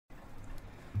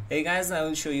Hey guys, I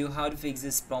will show you how to fix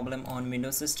this problem on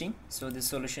Windows system. So this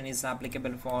solution is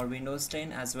applicable for Windows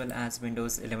 10 as well as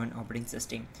Windows 11 operating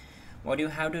system. What you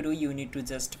have to do, you need to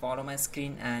just follow my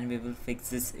screen and we will fix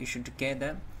this issue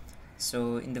together.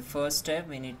 So in the first step,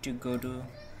 we need to go to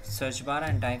search bar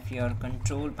and type your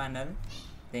control panel,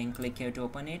 then click here to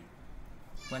open it.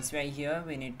 Once we are here,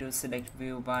 we need to select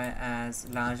view by as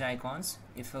large icons.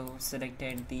 If you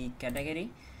selected the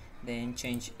category, then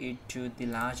change it to the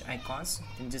large icons,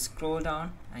 then just scroll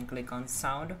down and click on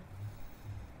sound.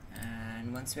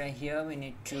 And once we are here, we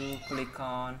need to click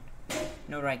on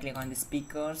right click on the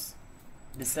speakers,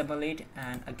 disable it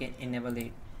and again enable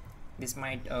it. This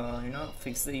might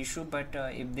fix the issue, but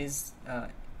if this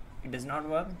it does not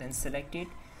work, then select it,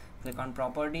 click on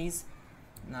properties.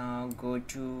 Now go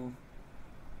to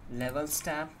levels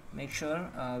tab, make sure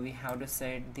we have to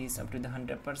set this up to the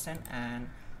 100% and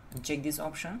check this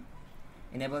option,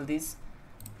 enable this.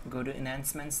 Go to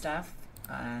enhancements tab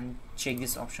and check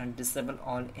this option, disable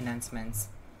all enhancements,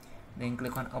 then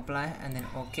click on apply and then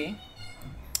OK.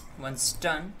 Once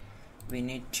done, we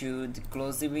need to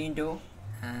close the window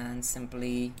and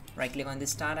simply right click on the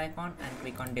start icon and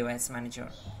click on device manager.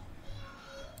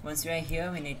 Once we are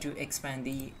here, we need to expand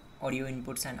the audio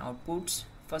inputs and outputs.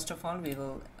 First of all, we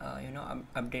will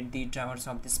update the drivers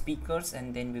of the speakers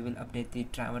and then we will update the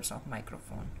drivers of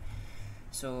microphone.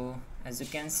 So as you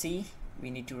can see, we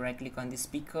need to right click on the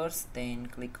speakers, then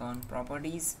click on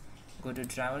properties, go to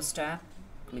drivers tab,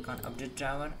 click on update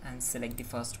driver and select the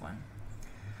first one.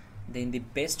 Then the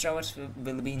base drivers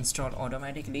will be installed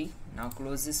automatically. Now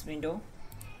close this window,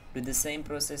 do the same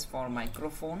process for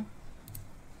microphone,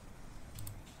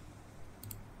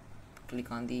 click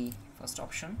on the first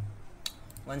option.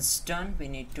 Once done, we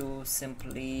need to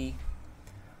simply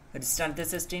restart the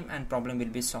system and problem will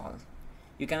be solved.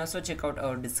 You can also check out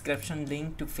our description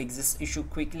link to fix this issue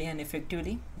quickly and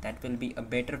effectively. That will be a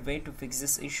better way to fix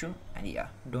this issue. And yeah,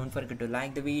 don't forget to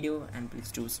like the video and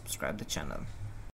please do subscribe the channel.